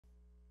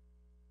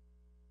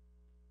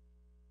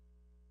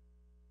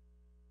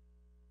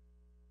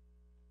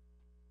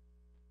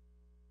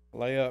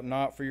Lay up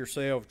not for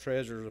yourselves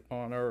treasures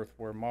upon earth,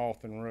 where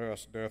moth and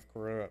rust doth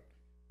corrupt,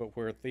 but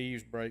where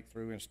thieves break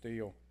through and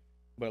steal.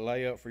 But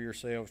lay up for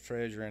yourselves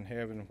treasure in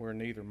heaven, where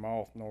neither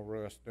moth nor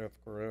rust doth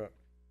corrupt,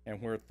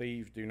 and where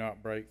thieves do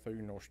not break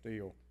through nor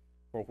steal.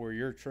 For where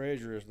your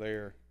treasure is,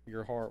 there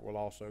your heart will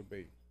also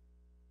be.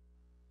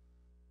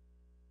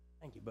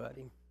 Thank you,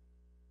 buddy.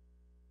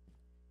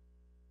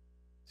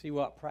 See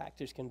what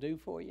practice can do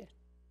for you?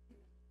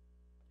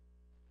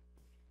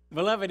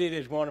 Beloved, it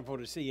is wonderful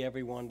to see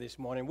everyone this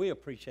morning. We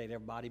appreciate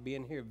everybody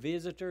being here.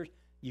 Visitors,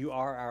 you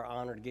are our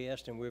honored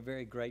guest, and we're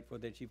very grateful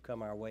that you've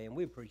come our way, and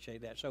we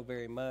appreciate that so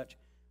very much.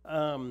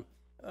 Beloved,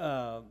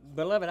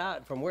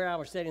 from where I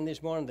was sitting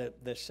this morning,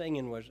 the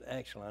singing was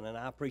excellent, and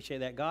I appreciate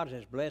that. God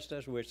has blessed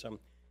us with some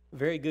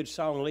very good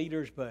song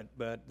leaders, but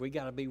we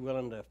got to be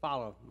willing to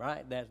follow,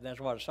 right? That's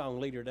what a song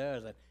leader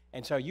does.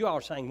 And so you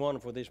all sang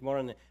wonderful this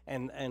morning,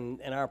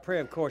 and our prayer,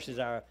 of course, is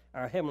our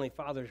Heavenly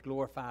Father is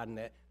glorified, and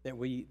that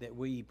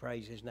we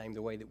praise His name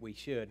the way that we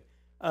should.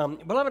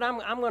 Beloved,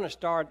 I'm going to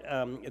start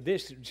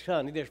this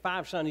Sunday. There's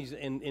 5 Sundays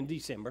in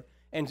December,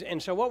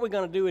 and so what we're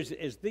going to do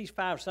is these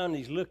 5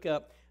 Sundays look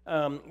up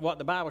what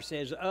the Bible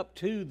says up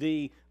to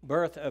the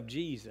birth of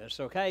Jesus,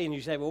 okay? And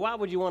you say, well, why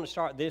would you want to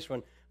start this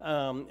one?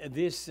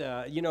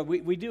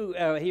 We do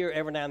here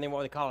every now and then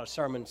what they call a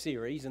sermon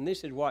series, and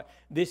this is what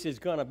this is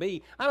going to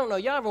be. I don't know,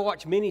 y'all ever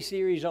watch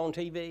miniseries on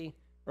TV?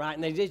 Right,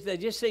 and they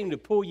just seem to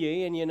pull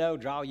you in,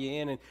 draw you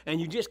in, and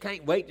you just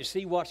can't wait to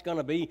see what's going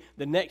to be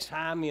the next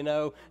time, and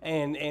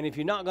if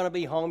you're not going to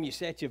be home, you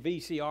set your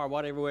VCR,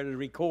 whatever, to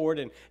record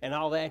and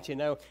all that,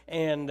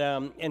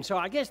 and so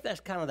I guess that's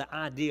kind of the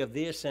idea of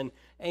this, and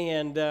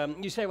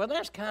you say, well,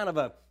 that's kind of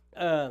a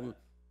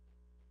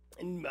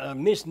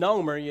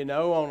misnomer,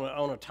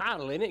 on a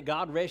title in it.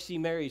 God rest ye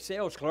merry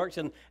sales clerks,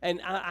 and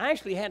I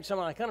actually had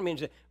somebody come to me and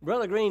say,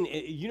 Brother Green,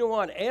 you know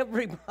what?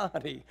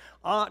 Everybody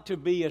ought to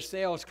be a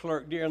sales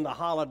clerk during the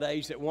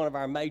holidays at one of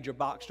our major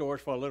box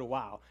stores for a little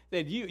while.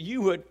 That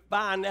you would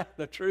find out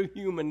the true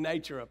human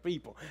nature of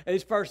people. And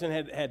this person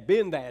had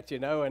been that,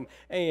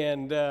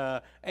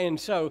 and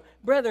so,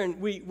 brethren,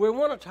 we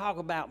want to talk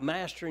about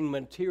mastering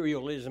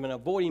materialism and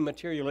avoiding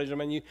materialism.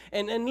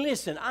 And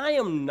listen, I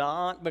am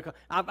not, because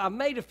I've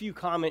made a few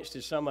comments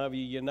to some of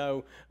you, and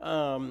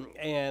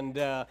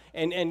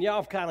y'all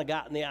have kind of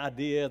gotten the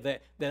idea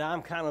that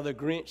I'm kind of the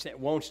Grinch that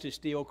wants to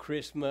steal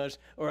Christmas,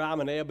 or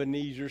I'm an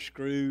Ebenezer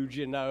Scrooge,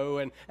 and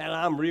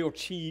I'm real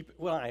cheap.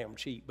 Well, I am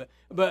cheap, but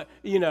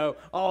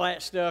all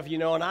that stuff,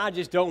 and I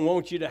just don't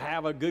want you to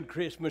have a good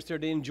Christmas or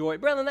to enjoy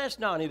it. Brethren, that's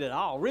not it at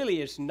all.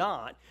 Really, it's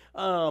not.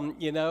 I'm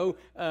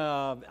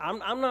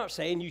not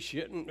saying you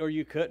shouldn't or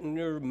you couldn't,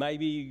 or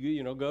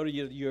maybe, go to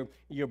your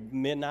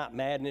Midnight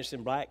Madness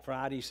and Black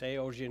Friday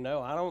sales,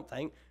 I don't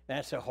think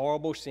that's a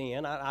horrible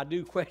sin. I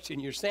do question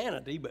your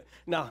sanity, but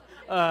no,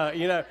 I'm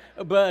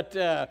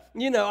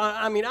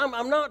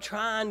not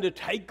trying to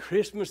take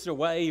Christmas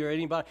away or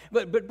anybody,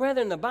 but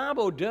brethren, the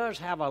Bible does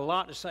have a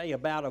lot to say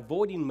about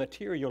avoiding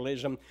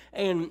materialism,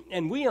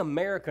 and we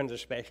Americans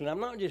especially, and I'm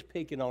not just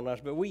picking on us,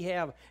 but we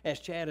have, as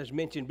Chad has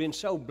mentioned, been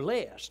so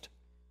blessed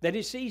that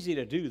it's easy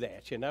to do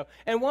that,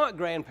 And what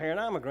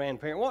grandparent, I'm a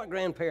grandparent, what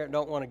grandparent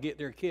don't want to get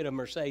their kid a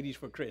Mercedes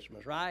for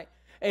Christmas, right?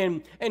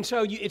 And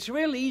so it's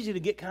really easy to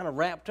get kind of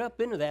wrapped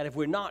up into that if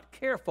we're not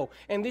careful.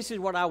 And this is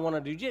what I want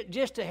to do,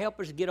 just to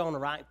help us get on the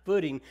right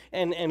footing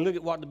and look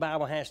at what the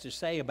Bible has to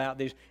say about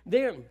this.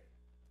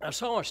 I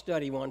saw a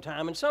study one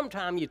time, and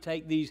sometimes you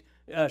take these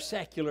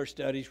secular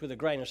studies with a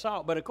grain of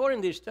salt, but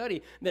according to this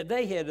study, that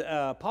they had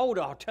polled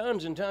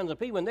tons and tons of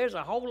people, and there's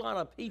a whole lot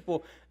of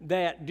people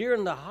that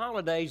during the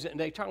holidays, and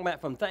they're talking about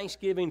from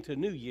Thanksgiving to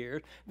New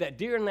Year's, that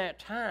during that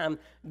time,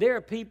 there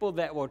are people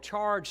that will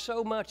charge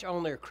so much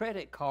on their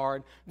credit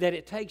card that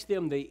it takes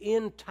them the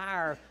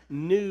entire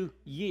new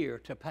year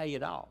to pay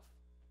it off.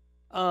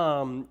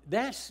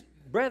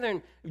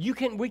 Brethren, we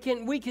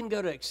can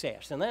go to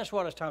excess, and that's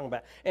what I was talking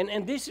about.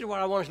 And this is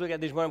what I want us to look at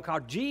this morning,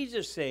 because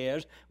Jesus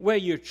says, where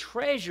your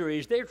treasure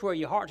is, there's where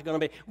your heart's going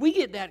to be. We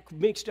get that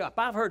mixed up.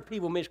 I've heard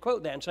people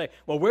misquote that and say,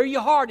 well, where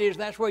your heart is,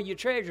 that's where your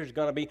treasure is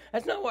going to be.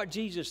 That's not what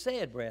Jesus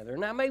said,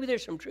 brethren. Now, maybe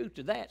there's some truth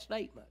to that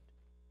statement.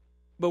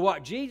 But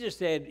what Jesus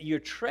said, your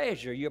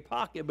treasure, your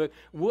pocketbook,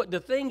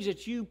 the things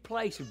that you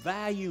place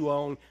value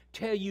on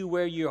tell you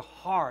where your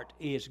heart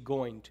is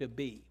going to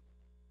be.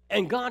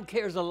 And God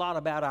cares a lot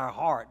about our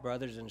heart,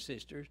 brothers and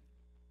sisters.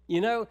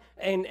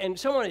 And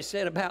someone has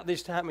said about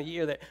this time of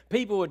year that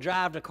people would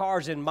drive to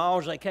cars in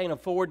malls they can't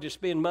afford to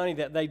spend money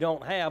that they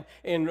don't have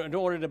in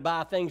order to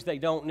buy things they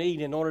don't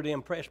need in order to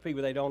impress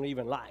people they don't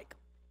even like.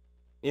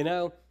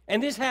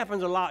 And this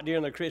happens a lot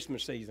during the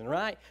Christmas season,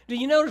 right? Do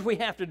you notice we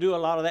have to do a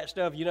lot of that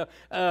stuff? Your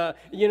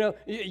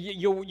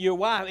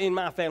wife, in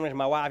my family,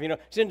 my wife,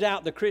 sends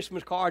out the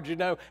Christmas cards,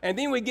 and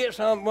then we get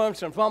one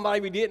from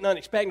somebody we didn't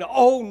expect.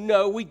 Oh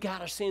no, we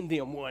got to send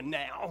them one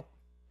now.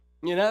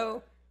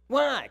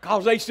 Why?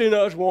 Because they sent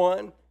us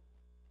one.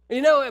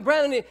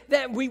 Brethren,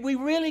 that we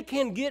really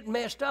can get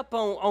messed up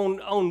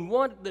on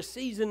what the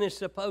season is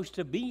supposed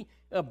to be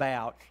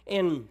about.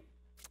 And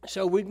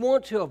So we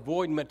want to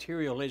avoid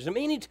materialism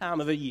any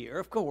time of the year,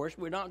 of course.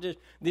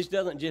 This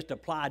doesn't just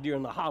apply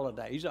during the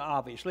holidays,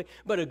 obviously,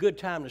 but a good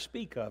time to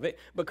speak of it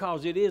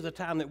because it is a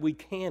time that we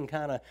can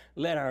kind of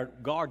let our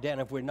guard down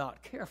if we're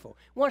not careful.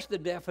 What's the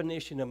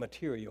definition of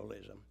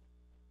materialism?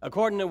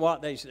 According to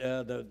what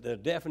the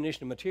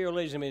definition of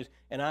materialism is,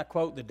 and I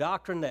quote, the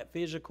doctrine that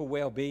physical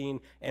well-being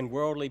and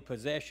worldly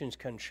possessions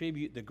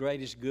contribute the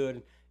greatest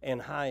good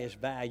and highest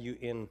value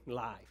in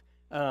life.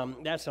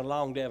 That's a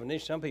long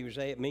definition. Some people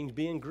say it means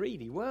being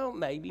greedy. Well,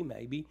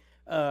 maybe,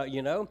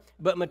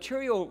 But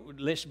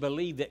materialists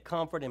believe that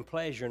comfort and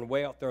pleasure and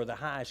wealth are the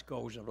highest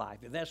goals of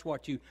life. That that's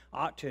what you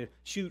ought to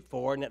shoot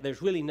for, and that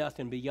there's really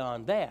nothing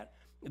beyond that.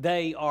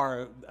 They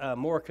are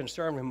more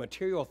concerned with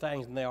material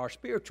things than they are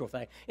spiritual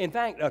things. In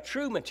fact, a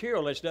true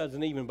materialist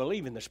doesn't even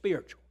believe in the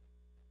spiritual.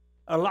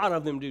 A lot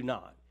of them do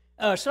not.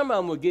 Some of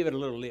them will give it a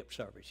little lip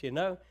service,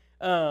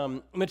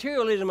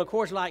 Materialism, of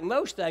course, like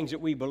most things that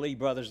we believe,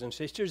 brothers and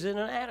sisters, is an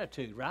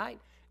attitude, right?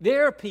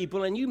 There are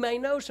people, and you may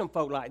know some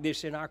folk like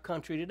this in our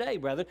country today,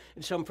 brother,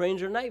 and some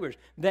friends or neighbors,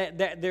 that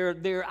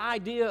their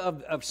idea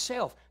of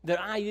self, their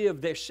idea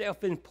of their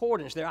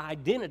self-importance, their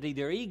identity,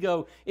 their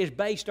ego is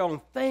based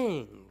on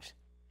things.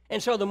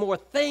 And so the more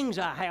things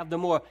I have, the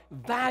more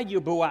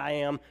valuable I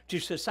am to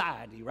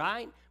society,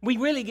 right? We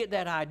really get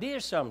that idea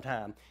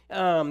sometimes.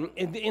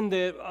 In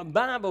the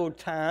Bible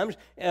times,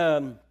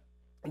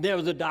 there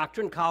was a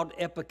doctrine called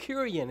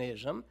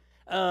Epicureanism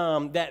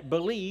that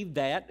believed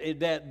that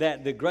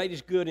the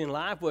greatest good in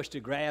life was to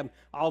grab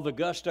all the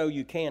gusto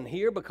you can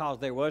here because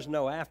there was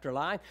no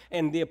afterlife.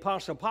 And the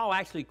Apostle Paul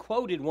actually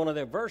quoted one of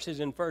their verses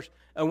in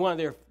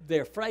one of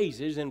their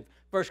phrases in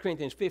 1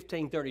 Corinthians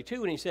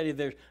 15:32, and he said, if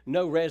there's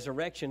no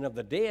resurrection of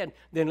the dead,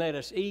 then let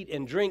us eat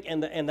and drink.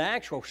 And the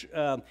actual,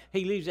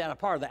 he leaves out a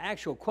part. The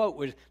actual quote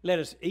was, let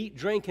us eat,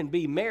 drink, and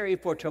be merry,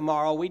 for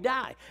tomorrow we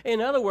die.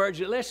 In other words,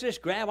 let's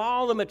just grab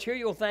all the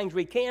material things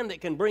we can that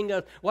can bring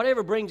us,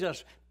 whatever brings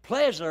us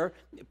pleasure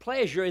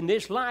in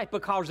this life,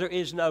 because there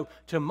is no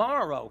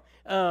tomorrow.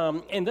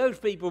 And those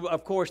people,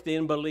 of course,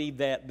 then believe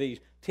that the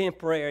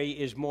temporary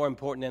is more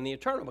important than the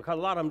eternal, because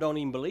a lot of them don't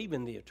even believe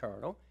in the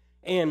eternal.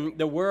 And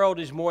the world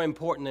is more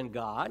important than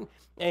God.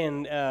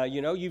 And,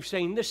 you've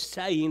seen this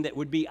saying that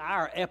would be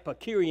our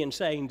Epicurean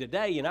saying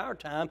today in our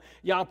time.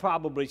 Y'all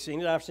probably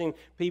seen it. I've seen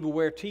people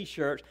wear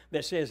T-shirts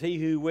that says, he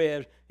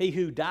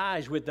who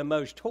dies with the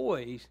most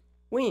toys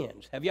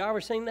wins. Have y'all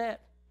ever seen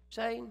that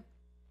saying?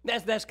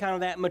 That's kind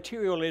of that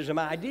materialism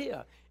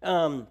idea.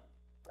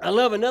 I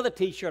love another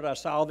T-shirt I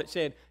saw that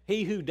said,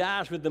 he who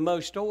dies with the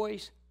most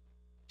toys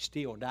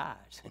still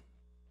dies.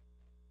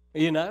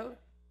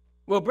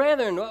 Well,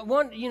 brethren,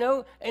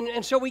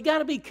 and so we got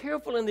to be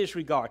careful in this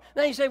regard.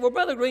 Now you say, well,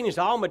 Brother Green, is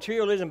all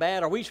materialism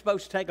bad? Are we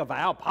supposed to take a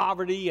vow of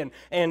poverty?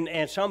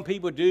 And some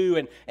people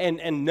do,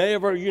 and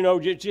never,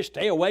 just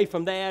stay away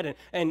from that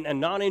and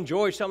not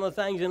enjoy some of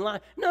the things in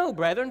life. No,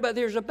 brethren, but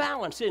there's a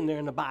balance in there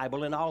in the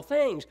Bible in all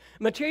things.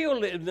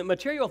 The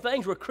material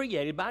things were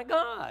created by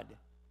God.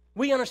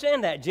 We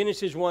understand that.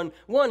 Genesis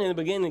 1:1, in the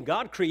beginning,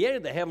 God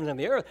created the heavens and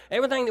the earth.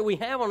 Everything that we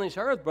have on this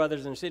earth,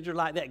 brothers and sisters,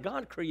 like that,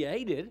 God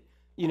created.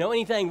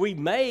 Anything we've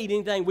made,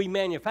 anything we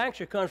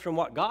manufacture comes from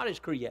what God has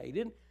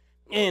created.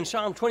 And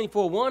Psalm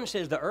 24:1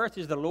 says, the earth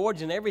is the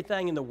Lord's and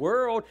everything in the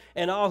world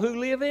and all who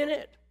live in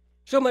it.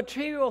 So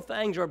material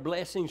things are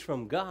blessings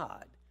from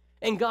God.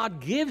 And God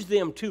gives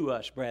them to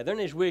us, brethren,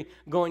 as we're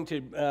going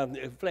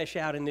to flesh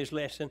out in this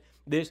lesson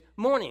this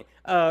morning.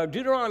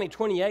 Deuteronomy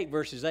 28,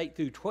 verses 8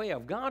 through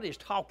 12, God is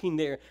talking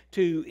there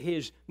to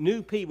his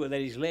new people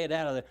that he's led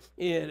out of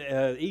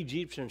the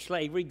Egyptian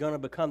slavery, going to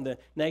become the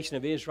nation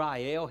of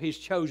Israel, his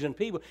chosen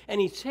people.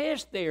 And he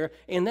says there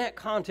in that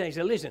context,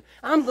 listen,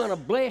 I'm going to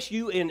bless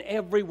you in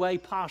every way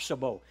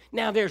possible.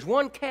 Now, there's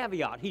one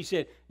caveat. He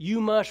said, you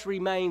must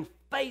remain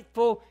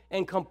faithful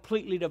and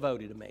completely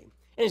devoted to me.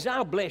 And he said,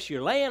 I'll bless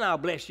your land, I'll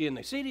bless you in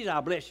the cities,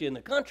 I'll bless you in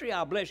the country,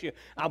 I'll bless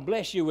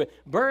you with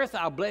birth,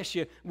 I'll bless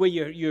you with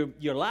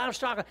your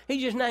livestock.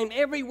 He just named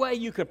every way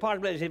you could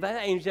possibly bless.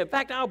 And he said, in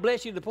fact, I'll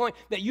bless you to the point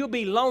that you'll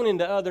be loaning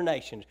to other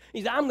nations.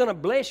 He said, I'm going to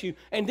bless you.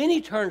 And then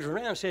he turns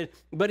around and says,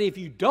 but if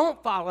you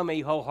don't follow me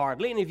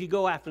wholeheartedly, and if you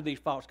go after these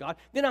false gods,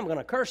 then I'm going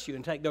to curse you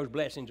and take those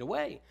blessings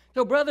away.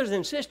 So brothers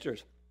and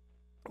sisters,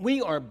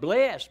 we are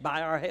blessed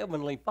by our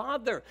Heavenly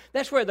Father.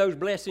 That's where those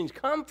blessings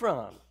come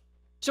from.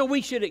 So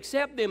we should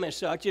accept them as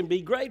such and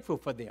be grateful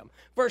for them.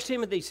 1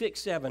 Timothy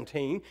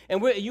 6:17,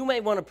 and you may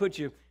want to put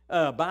your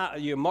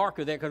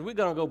marker there because we're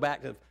going to go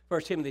back to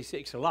 1 Timothy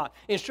 6 a lot.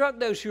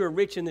 Instruct those who are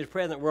rich in this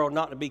present world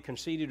not to be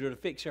conceited or to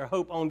fix their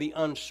hope on the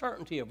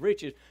uncertainty of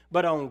riches,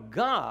 but on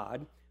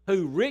God,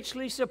 who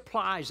richly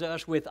supplies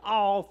us with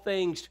all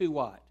things to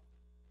what?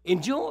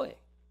 Enjoy.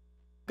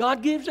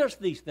 God gives us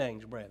these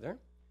things, brethren.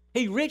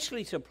 He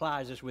richly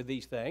supplies us with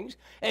these things.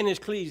 And as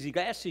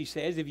Ecclesiastes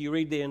says, if you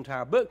read the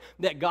entire book,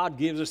 that God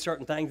gives us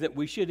certain things that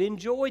we should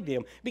enjoy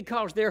them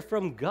because they're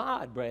from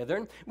God,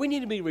 brethren. We need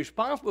to be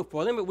responsible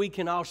for them, but we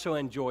can also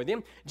enjoy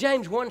them.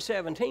 James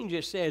 1:17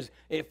 just says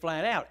it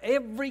flat out.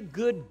 Every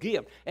good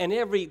gift and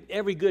every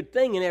good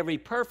thing and every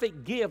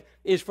perfect gift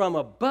is from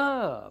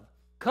above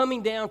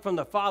coming down from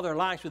the Father of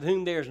lights, with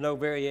whom there is no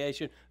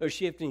variation or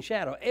shifting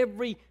shadow.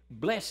 Every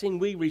blessing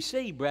we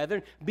receive,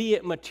 brethren, be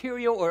it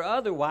material or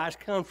otherwise,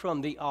 come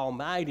from the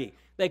Almighty.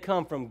 They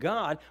come from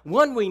God.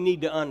 One, we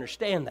need to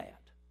understand that.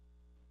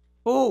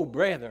 Oh,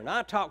 brethren,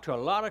 I talk to a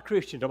lot of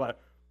Christians about,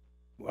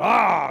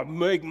 I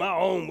make my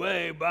own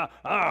way by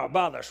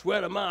the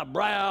sweat of my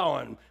brow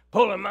and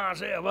pulling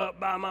myself up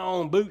by my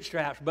own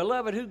bootstraps.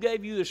 Beloved, who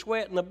gave you the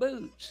sweat and the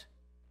boots?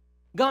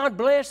 God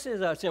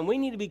blesses us, and we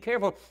need to be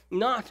careful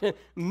not to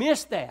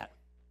miss that.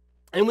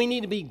 And we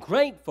need to be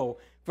grateful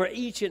for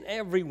each and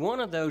every one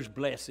of those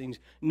blessings,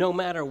 no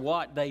matter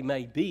what they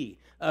may be,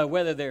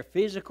 whether they're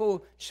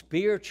physical,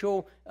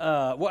 spiritual,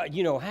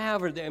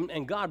 however.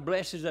 And God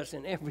blesses us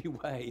in every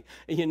way,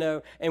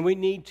 and we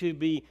need to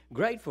be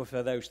grateful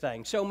for those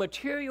things. So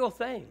material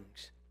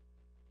things,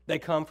 they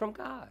come from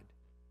God,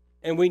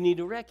 and we need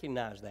to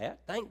recognize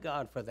that. Thank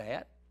God for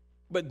that.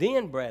 But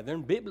then,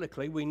 brethren,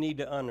 biblically, we need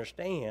to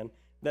understand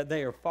that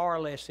they are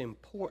far less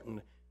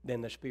important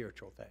than the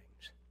spiritual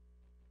things.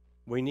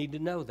 We need to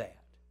know that.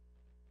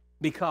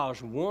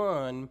 Because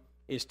one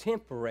is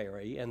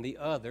temporary and the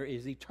other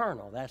is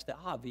eternal. That's the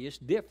obvious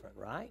difference,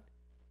 right?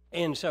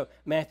 And so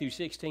Matthew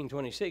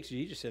 16:26,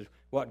 Jesus says,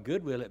 what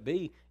good will it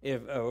be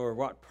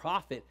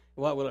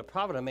what will it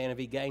profit a man if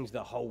he gains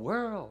the whole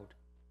world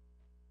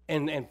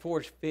and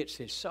forfeits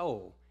his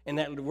soul? And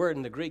that word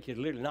in the Greek is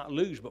literally not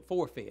lose, but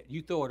forfeit.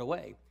 You throw it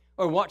away.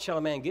 Or what shall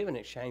a man give in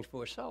exchange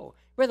for his soul?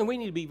 Brethren, we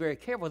need to be very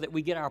careful that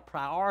we get our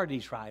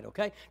priorities right,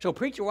 okay? So,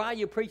 preacher, why are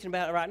you preaching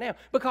about it right now?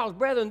 Because,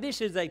 brethren,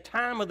 this is a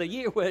time of the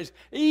year where it's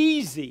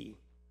easy.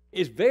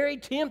 It's very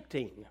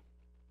tempting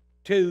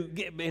to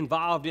get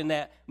involved in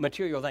that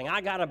material thing.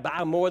 I got to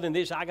buy more than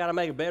this. I got to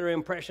make a better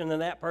impression than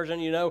that person,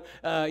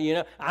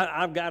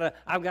 I've got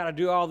to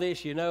do all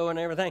this, and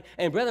everything.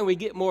 And, brethren, we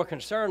get more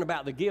concerned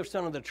about the gifts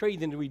under the tree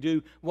than we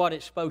do what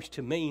it's supposed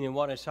to mean and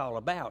what it's all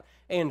about.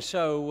 And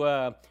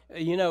so,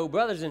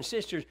 brothers and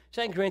sisters,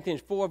 2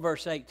 Corinthians 4,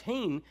 verse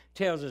 18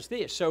 tells us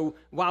this. So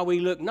while we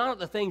look not at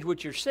the things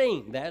which are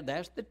seen,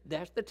 that's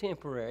the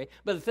temporary,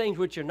 but the things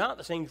which are not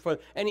the things for,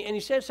 and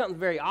he says something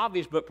very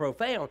obvious but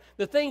profound.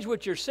 The things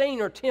which are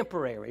seen are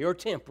temporary or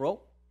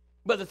temporal,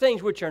 but the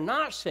things which are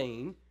not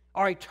seen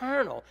are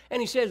eternal.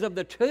 And he says of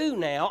the two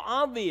now,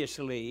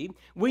 obviously,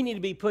 we need to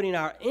be putting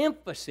our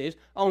emphasis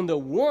on the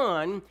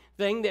one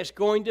thing that's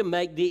going to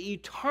make the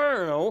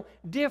eternal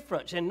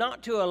difference and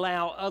not to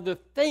allow other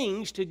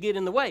things to get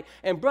in the way.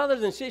 And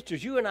brothers and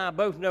sisters, you and I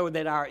both know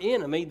that our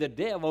enemy, the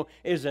devil,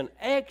 is an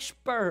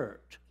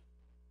expert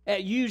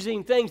at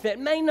using things that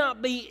may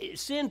not be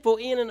sinful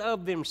in and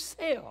of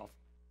themselves,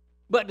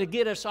 but to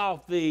get us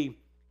off the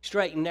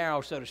straight and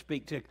narrow, so to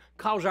speak, to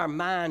cause our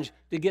minds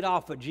to get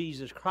off of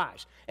Jesus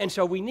Christ. And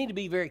so we need to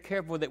be very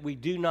careful that we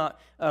do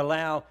not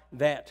allow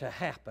that to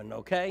happen,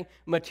 okay?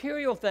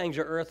 Material things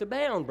are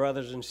earth-bound,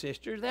 brothers and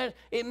sisters.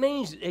 It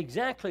means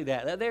exactly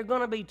that they're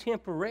going to be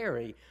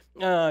temporary.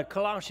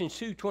 Colossians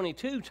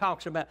 2:22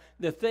 talks about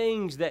the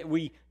things that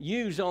we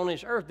use on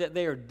this earth, that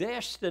they are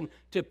destined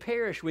to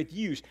perish with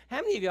use. How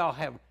many of y'all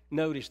have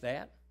noticed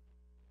that?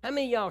 How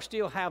many of y'all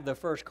still have the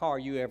first car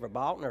you ever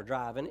bought and are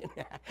driving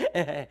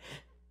it?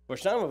 For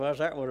some of us,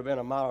 that would have been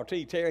a Model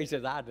T. Terry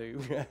says, I do.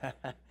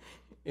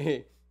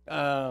 Those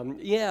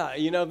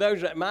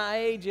at my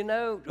age,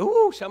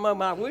 some of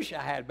them I wish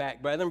I had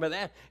back, brethren. But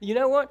you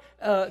know what?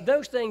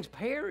 Those things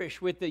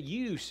perish with the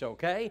use,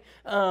 okay?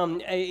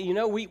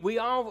 We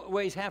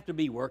always have to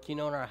be working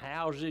on our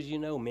houses,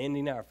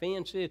 mending our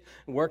fences,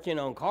 working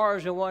on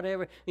cars or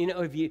whatever.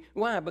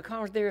 Why?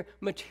 Because they're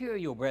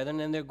material, brethren,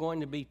 and they're going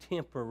to be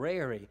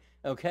temporary,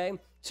 okay?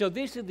 So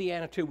this is the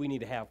attitude we need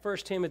to have. 1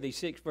 Timothy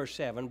 6, verse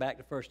 7, back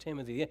to 1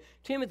 Timothy.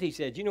 Timothy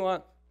said, you know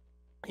what?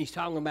 He's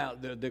talking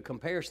about the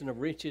comparison of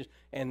riches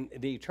and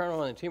the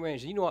eternal and the temporary.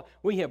 He said, you know what?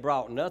 We have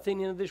brought nothing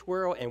into this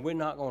world, and we're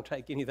not going to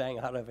take anything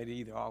out of it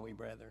either, are we,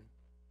 brethren?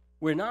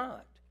 We're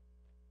not.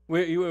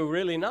 We're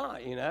really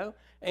not,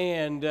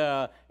 And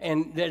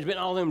there's been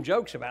all them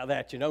jokes about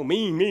that,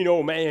 mean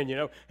old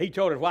man, He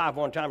told his wife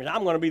one time, he said,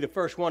 I'm going to be the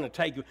first one to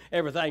take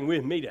everything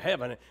with me to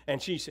heaven. And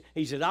he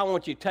said, I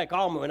want you to take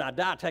all when I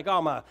die, take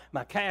all my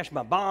cash,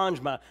 my bonds,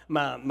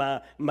 my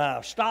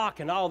stock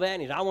and all that.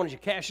 And he said, I want you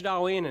to cash it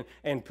all in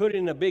and put it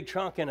in a big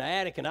trunk in the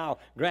attic, and I'll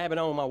grab it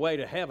on my way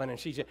to heaven. And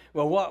she said,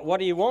 well, what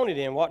do you want it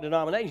in? What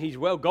denomination? He said,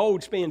 well,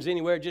 gold spends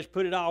anywhere. Just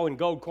put it all in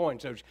gold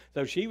coins.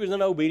 So she was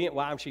an obedient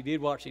wife. She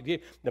did what she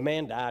did. The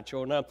man died,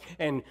 sure enough.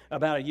 And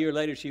about a year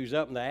later, she was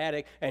up in the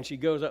attic, and she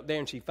goes up there,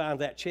 and she finds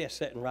that chest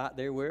sitting right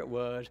there where it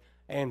was.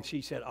 And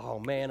she said, oh,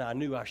 man, I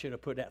knew I should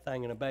have put that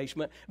thing in the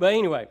basement. But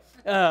anyway,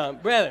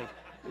 brethren,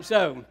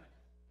 so,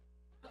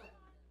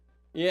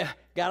 yeah,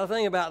 got to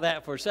think about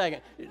that for a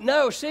second.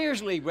 No,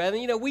 seriously,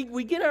 brethren,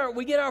 we get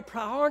our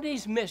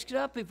priorities mixed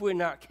up if we're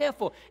not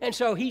careful. And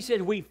so he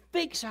said we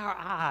fix our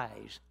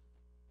eyes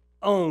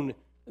on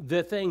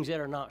the things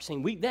that are not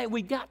seen. We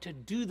got to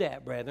do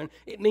that, brethren.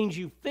 It means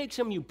you fix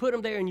them, you put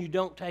them there, and you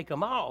don't take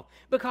them off.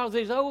 Because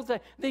these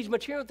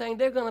material things,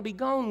 they're going to be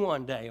gone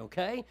one day,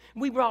 okay?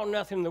 We brought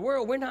nothing in the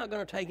world. We're not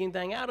going to take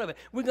anything out of it.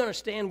 We're going to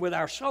stand with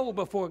our soul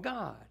before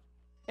God.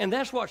 And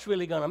that's what's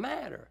really going to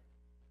matter.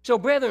 So,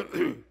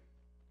 brethren,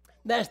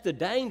 that's the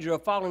danger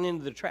of falling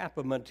into the trap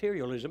of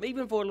materialism,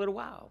 even for a little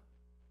while.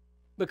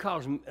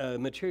 Because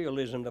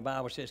materialism, the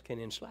Bible says, can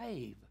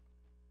enslave.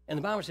 And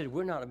the Bible says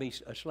we're not to be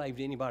a slave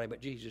to anybody but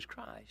Jesus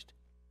Christ.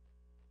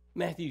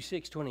 Matthew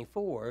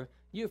 6:24,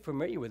 you're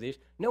familiar with this.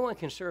 No one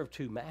can serve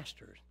two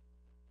masters.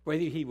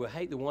 Whether he will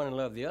hate the one and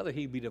love the other,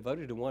 he'd be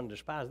devoted to one and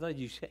despise the other.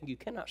 You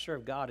cannot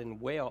serve God in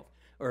wealth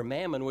or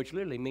mammon, which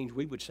literally means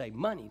we would say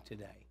money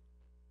today.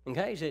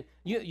 Okay? He said,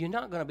 you're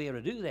not going to be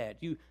able to do that.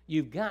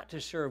 You've got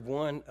to serve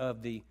one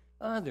of the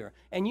other.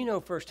 And you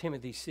know 1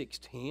 Timothy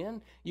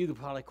 6:10, you could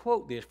probably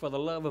quote this, for the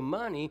love of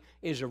money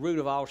is the root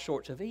of all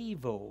sorts of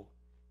evil.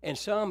 And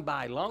some,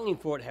 by longing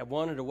for it, have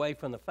wandered away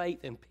from the faith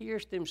and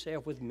pierced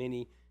themselves with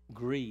many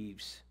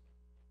griefs.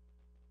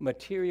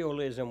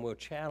 Materialism will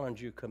challenge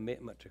your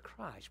commitment to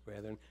Christ,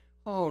 brethren.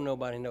 Oh,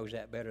 nobody knows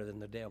that better than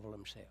the devil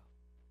himself.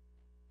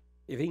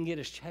 If he can get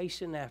us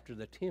chasing after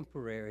the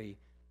temporary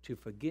to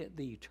forget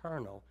the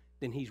eternal,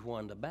 then he's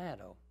won the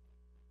battle.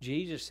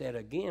 Jesus said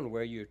again,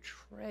 where your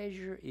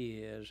treasure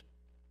is,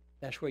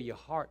 that's where your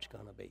heart's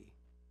going to be.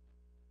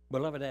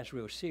 Beloved, that's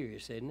real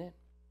serious, isn't it?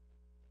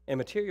 And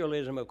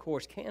materialism, of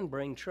course, can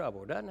bring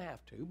trouble. It doesn't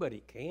have to, but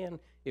it can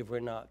if we're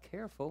not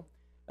careful.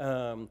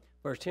 1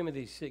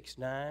 Timothy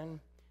 6:9,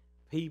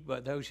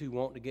 those who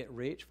want to get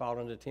rich fall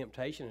into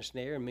temptation and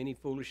snare and many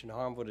foolish and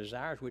harmful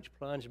desires which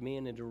plunge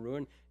men into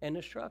ruin and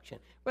destruction.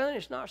 Well,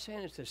 it's not saying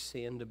it's a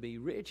sin to be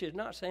rich. It's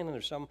not saying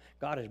that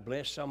God has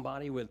blessed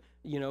somebody with,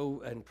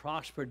 and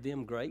prospered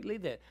them greatly,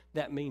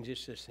 that means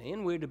it's a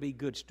sin. We're to be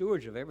good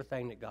stewards of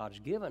everything that God's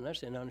given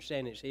us and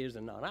understand it's His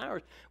and not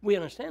ours. We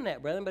understand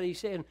that, brethren, but He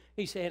said,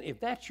 if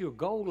that's your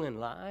goal in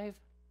life,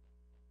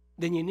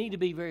 then you need to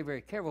be very,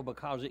 very careful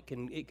because it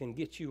can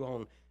get you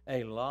on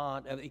a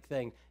lot of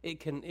things.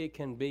 It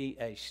can be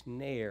a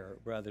snare,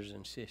 brothers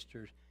and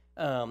sisters.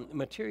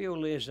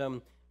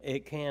 Materialism,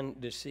 it can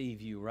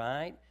deceive you,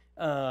 right?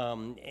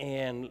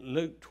 And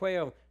Luke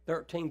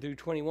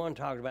 12:13-21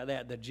 talked about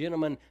that. The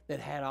gentleman that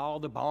had all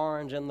the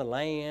barns and the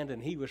land,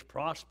 and he was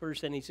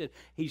prosperous, and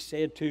he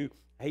said to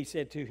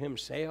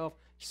himself,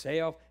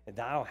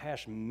 thou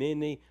hast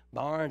many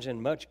barns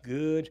and much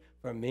goods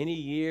for many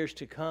years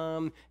to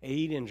come.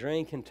 Eat and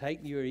drink and take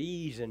your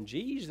ease. And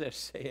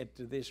Jesus said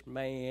to this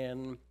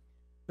man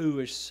who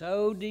was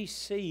so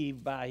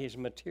deceived by his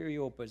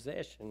material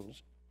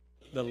possessions,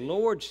 the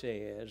Lord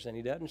says, and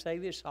He doesn't say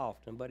this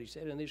often, but He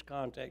said in this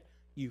context,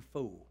 you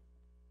fool.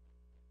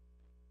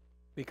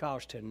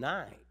 Because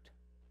tonight,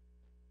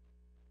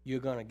 you're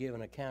going to give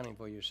an accounting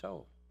for your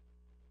soul.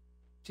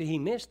 See, he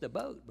missed the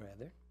boat,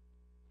 brother.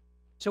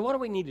 So what do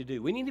we need to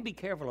do? We need to be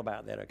careful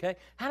about that, okay?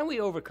 How do we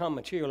overcome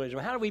materialism?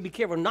 How do we be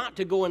careful not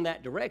to go in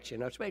that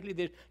direction, especially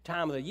this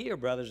time of the year,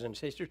 brothers and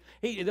sisters?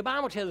 The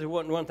Bible tells us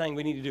one thing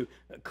we need to do.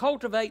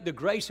 Cultivate the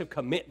grace of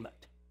commitment.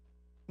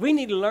 We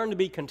need to learn to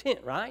be content,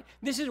 right?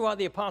 This is what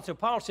the Apostle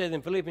Paul says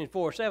in Philippians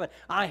 4:7.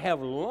 I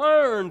have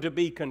learned to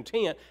be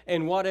content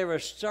in whatever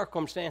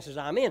circumstances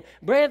I'm in.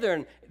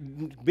 Brethren,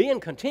 being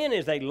content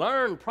is a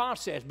learned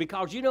process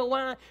because you know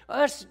why?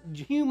 Us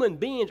human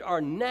beings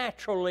are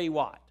naturally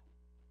what?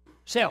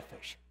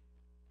 Selfish,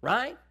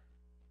 right?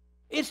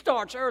 It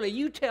starts early.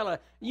 You tell a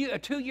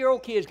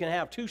 2-year-old kid can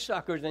have 2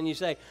 suckers, and you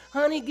say,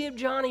 honey, give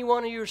Johnny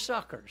one of your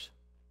suckers.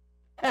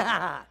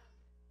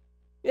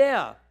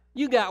 Yeah,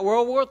 you got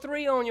World War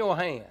III on your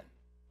hand.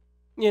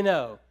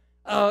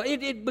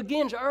 It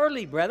begins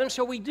early, brethren,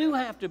 so we do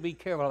have to be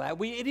careful of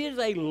that. It is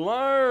a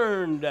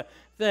learned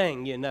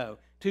thing,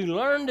 to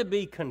learn to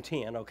be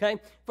content, okay?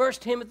 1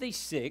 Timothy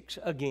 6,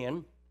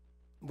 again,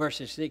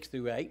 verses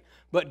 6-8.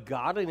 But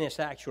godliness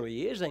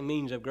actually is a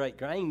means of great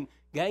gain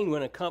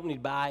when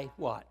accompanied by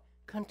what?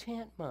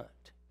 Contentment.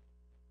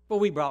 Well,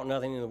 we brought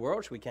nothing in the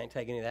world, so we can't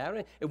take any of that out of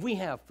it. If we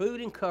have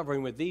food and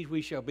covering, with these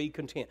we shall be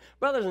content.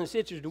 Brothers and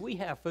sisters, do we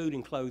have food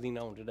and clothing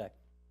on today?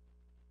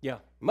 Yeah.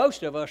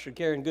 Most of us are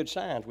carrying good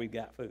signs we've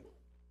got food.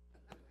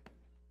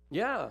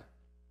 Yeah.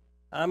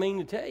 I mean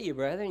to tell you,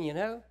 brethren,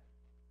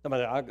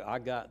 somebody, I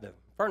got the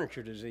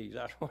furniture disease.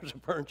 That's what's a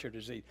furniture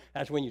disease.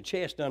 That's when your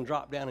chest done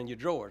drop down in your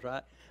drawers,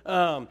 right?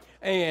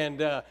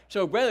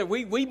 So, brother,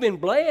 we've been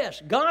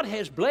blessed. God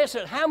has blessed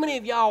us. How many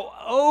of y'all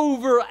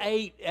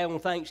overate on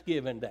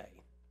Thanksgiving Day?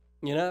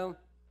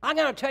 I got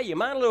to tell you,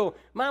 my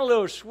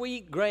little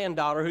sweet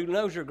granddaughter who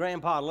knows her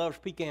grandpa loves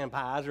pecan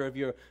pies, or if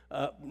you're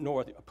up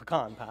north,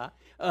 pecan pie,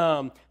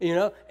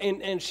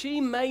 and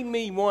she made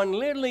me one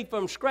literally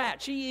from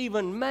scratch. She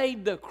even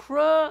made the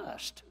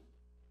crust.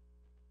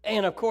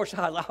 And, of course,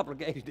 I was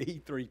obligated to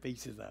eat 3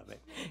 pieces of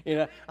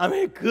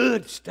it.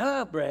 Good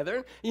stuff,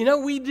 brethren.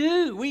 We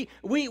do.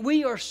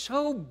 We are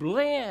so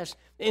blessed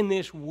in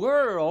this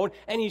world.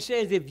 And he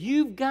says, if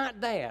you've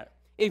got that,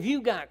 if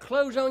you've got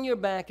clothes on your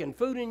back and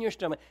food in your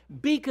stomach,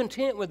 be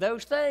content with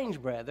those things,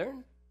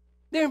 brethren.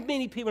 There are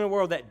many people in the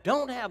world that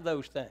don't have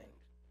those things,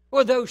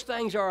 or those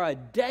things are a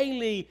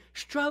daily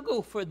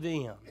struggle for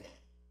them.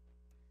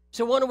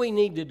 So what do we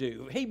need to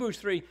do?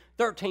 Hebrews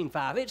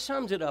 3:13-5, it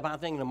sums it up, I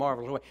think, in a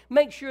marvelous way.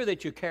 Make sure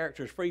that your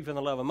character is free from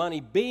the love of money,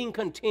 being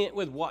content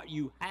with what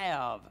you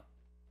have.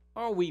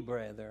 Are we,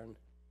 brethren?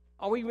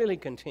 Are we really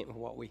content with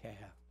what we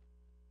have?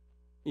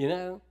 You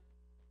know,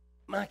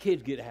 my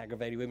kids get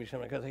aggravated with me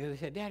sometimes because they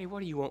say, Daddy, what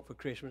do you want for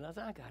Christmas? I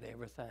said, I got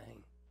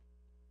everything.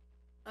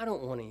 I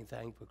don't want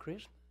anything for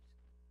Christmas.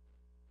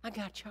 I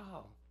got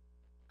y'all.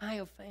 I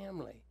have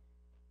family,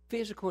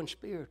 physical and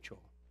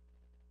spiritual.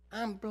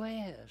 I'm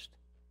blessed.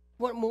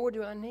 What more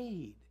do I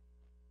need?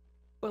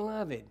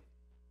 Beloved,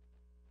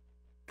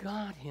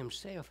 God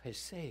himself has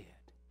said,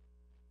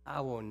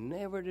 I will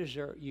never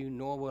desert you,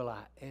 nor will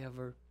I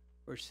ever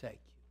forsake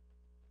you.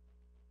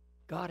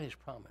 God has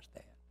promised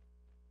that.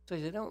 So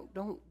he said,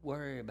 don't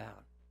worry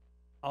about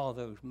all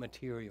those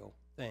material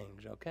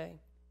things, okay?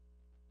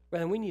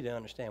 Brother, we need to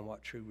understand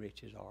what true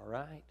riches are,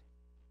 right?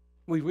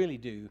 We really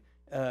do.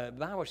 The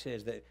Bible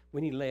says that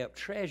we need to lay up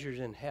treasures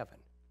in heaven.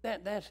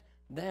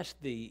 That's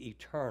the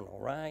eternal,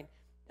 right?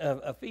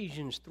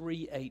 Ephesians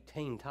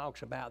 3:18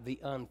 talks about the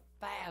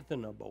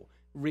unfathomable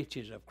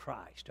riches of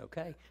Christ,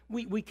 okay?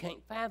 We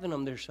can't fathom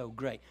them, they're so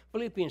great.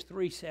 Philippians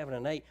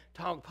 3:7-8,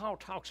 Paul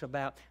talks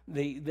about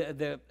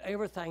the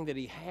everything that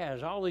he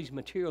has, all these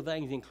material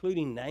things,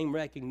 including name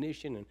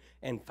recognition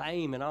and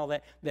fame and all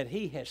that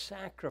he has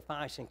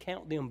sacrificed and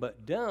count them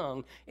but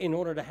dung in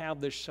order to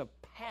have the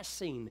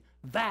surpassing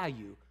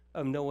value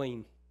of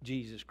knowing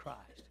Jesus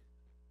Christ.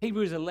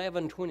 Hebrews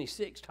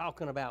 11:26,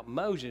 talking about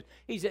Moses,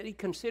 he said he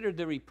considered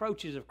the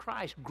reproaches of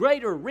Christ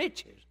greater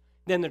riches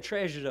than the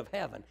treasures of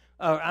heaven.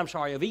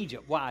 Of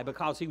Egypt. Why?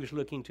 Because he was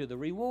looking to the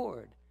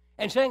reward.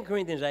 And 2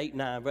 Corinthians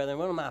 8:9, brethren,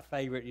 one of my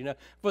favorite,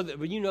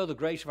 the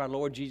grace of our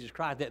Lord Jesus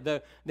Christ,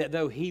 that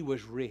though he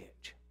was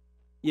rich,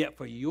 yet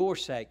for your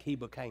sake he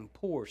became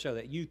poor, so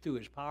that you through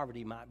his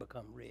poverty might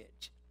become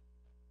rich.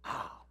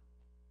 Ah,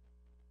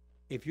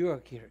 if you're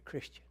a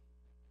Christian,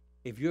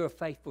 if you're a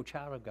faithful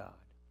child of God,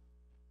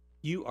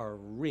 you are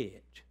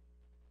rich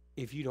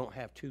if you don't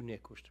have two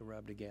nickels to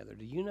rub together.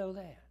 Do you know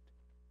that?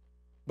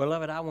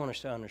 Beloved, I want us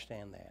to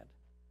understand that.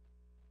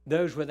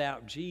 Those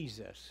without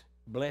Jesus,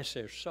 bless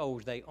their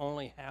souls, they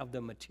only have the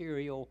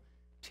material,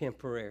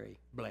 temporary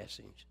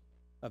blessings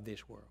of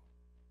this world.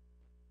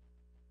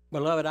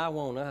 Beloved, I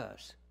want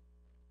us,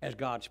 as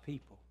God's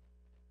people,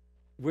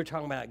 we're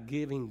talking about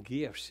giving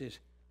gifts this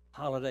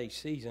holiday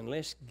season.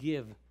 Let's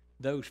give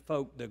those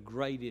folk the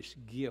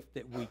greatest gift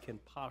that we can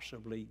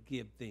possibly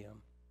give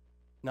them.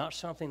 Not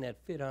something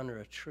that fit under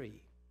a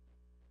tree,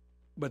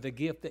 but the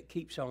gift that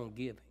keeps on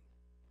giving.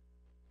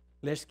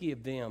 Let's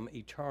give them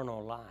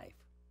eternal life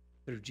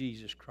through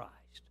Jesus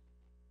Christ.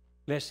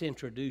 Let's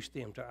introduce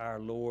them to our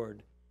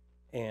Lord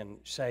and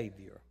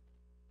Savior.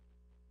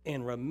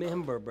 And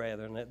remember,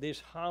 brethren, that this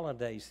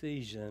holiday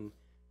season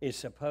is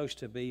supposed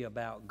to be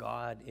about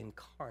God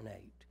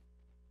incarnate,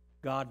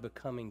 God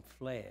becoming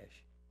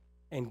flesh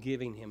and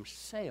giving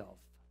himself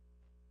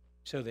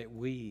so that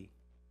we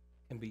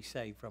can be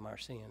saved from our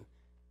sin.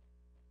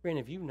 Friend,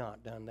 if you've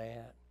not done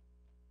that,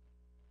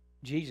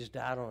 Jesus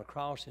died on a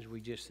cross as we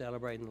just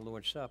celebrated in the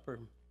Lord's Supper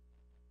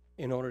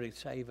in order to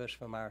save us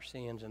from our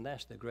sins, and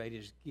that's the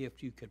greatest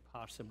gift you could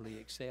possibly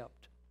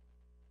accept,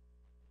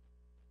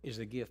 is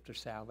the gift of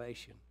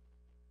salvation.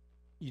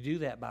 You do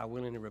that by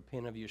willing to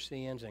repent of your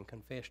sins and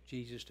confess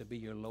Jesus to be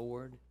your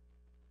Lord,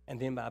 and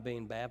then by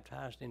being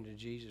baptized into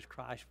Jesus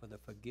Christ for the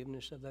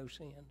forgiveness of those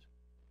sins,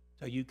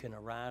 so you can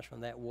arise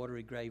from that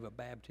watery grave of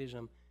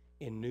baptism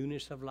in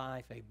newness of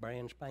life, a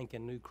brand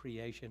spanking new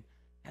creation,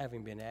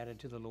 having been added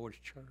to the Lord's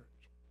church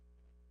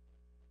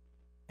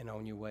and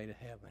on your way to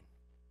heaven.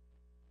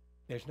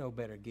 There's no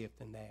better gift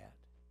than that.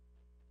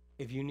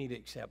 If you need to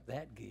accept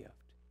that gift,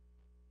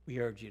 we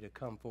urge you to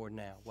come forward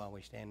now while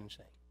we stand and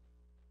sing.